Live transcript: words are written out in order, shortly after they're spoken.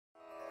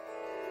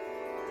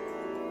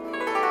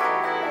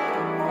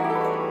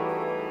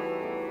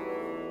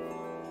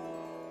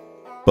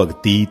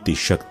भगती ते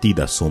शक्ति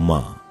दा सोमा,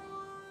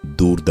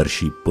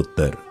 दूरदर्शी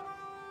पुत्र,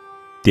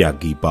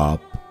 त्यागी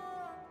बाप,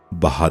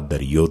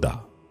 बहादुर योधा,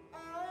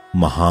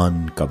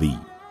 महान कवि,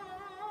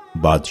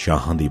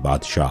 बादशाहां दे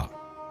बादशाह,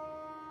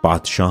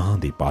 पातशाहां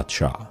दे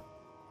पातशाह,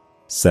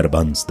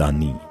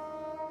 सरबंसदानी,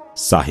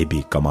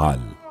 साहिबे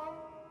कमाल,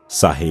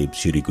 साहिब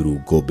श्री गुरु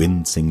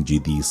गोबिंद सिंह जी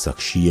दी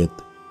शख्सियत,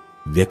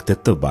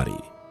 व्यक्तित्व बारे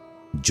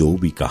जो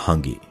भी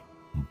कहांगे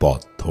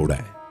बहुत थोड़ा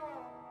है,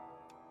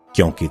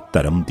 क्योंकि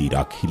धर्म दी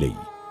राखी लई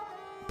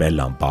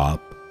पहला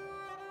बाप,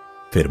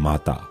 फिर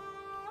माता,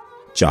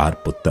 4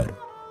 पुत्र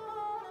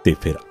ते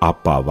फिर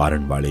आपा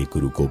वारण वाले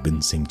गुरु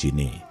गोबिंद सिंह जी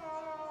ने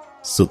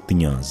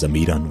सुत्तियां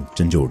जमीरां नूं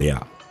झंझोड़िया,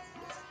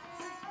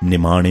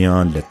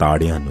 निमाणियां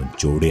लताड़ियां नूं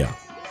जोड़िया,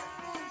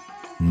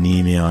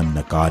 नीवियां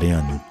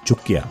नकारियां नूं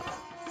चुक्या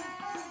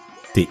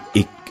ते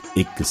एक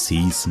एक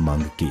सीस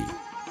मंग के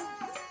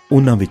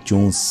उन्हां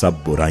विचों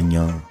सब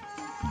बुराइयां,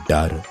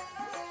 डर,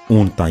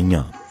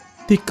 ऊणताइयां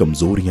ते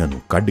कमजोरियां नूं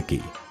कढ के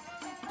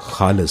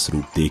खालस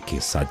रूप दे के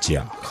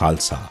साजिया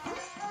खालसा,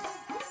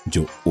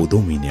 जो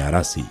उदों भी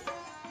न्यारा सी,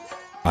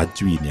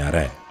 अज भी न्यारा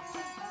है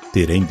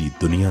ते रहिंदी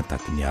दुनिया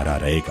तक न्यारा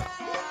रहेगा।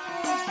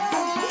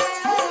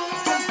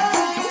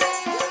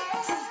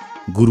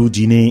 गुरु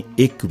जी ने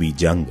एक भी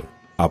जंग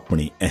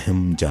अपने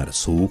अहम जां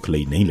रसूख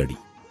लई नहीं लड़ी।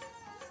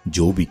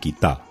 जो भी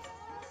कीता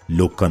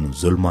लोकां नूं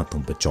जुल्मां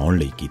तों बचाउण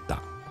लई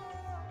कीता।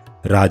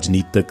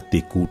 राजनीतिक ते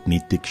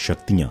कूटनीतिक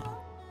शक्तियां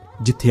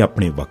जिथे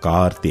अपने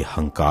वकार ते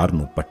हंकार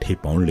नूं पट्ठे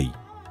पाउण लई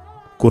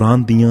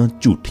कुरान दियां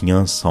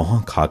झूठियां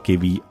सौहां खा के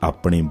भी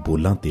अपने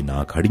बोलां ते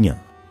ना खड़ियां,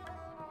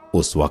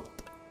 उस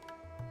वक्त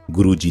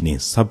गुरु जी ने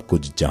सब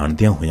कुछ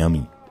जाणदियां होयां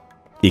भी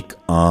एक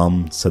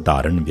आम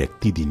सधारण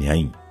व्यक्ति दी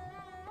न्याई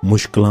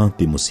मुश्किलां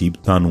ते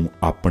मुसीबतां नूं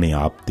अपने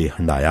आप ते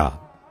हंडाया,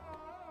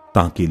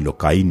 तां कि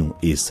लोकाई नूं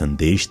इह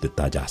संदेश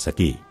दिता जा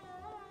सके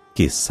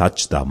कि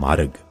सच दा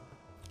मार्ग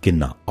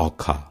किन्ना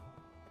औखा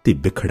ते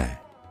बिखड़ा है।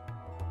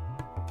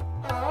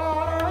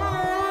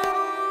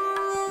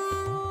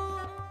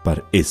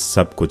 पर इस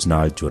सब कुछ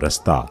नाल जो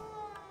रस्ता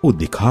वो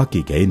दिखा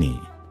के गए ने,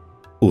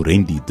 वो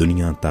रहिंदी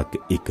दुनिया तक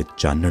एक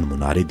चानण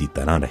मुनारे दी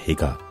तरह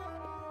रहेगा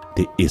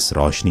ते इस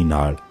रोशनी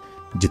नाल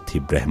जिथे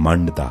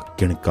ब्रह्मंड दा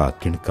किणका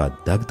किणका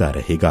दगदा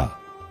रहेगा,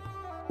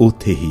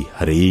 उथे ही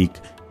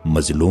हरेक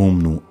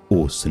मजलूम नूं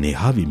ओ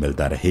सुनेहा भी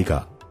मिलदा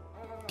रहेगा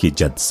कि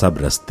जद सब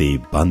रस्ते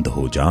बंद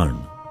हो जाण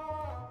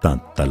तां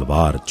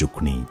तलवार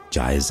चुकनी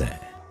जायज है।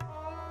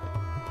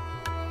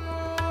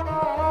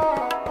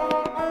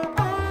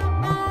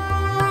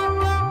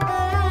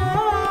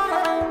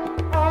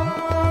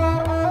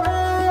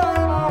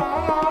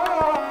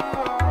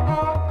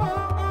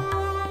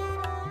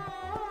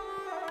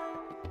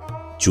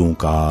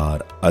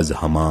 चूंकार अज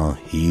हमा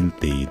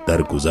हीलते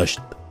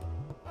दरगुज़श्त,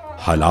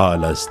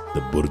 हलाल अस्त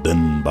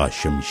बुर्दन बा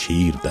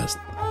शमशीर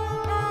दस्त।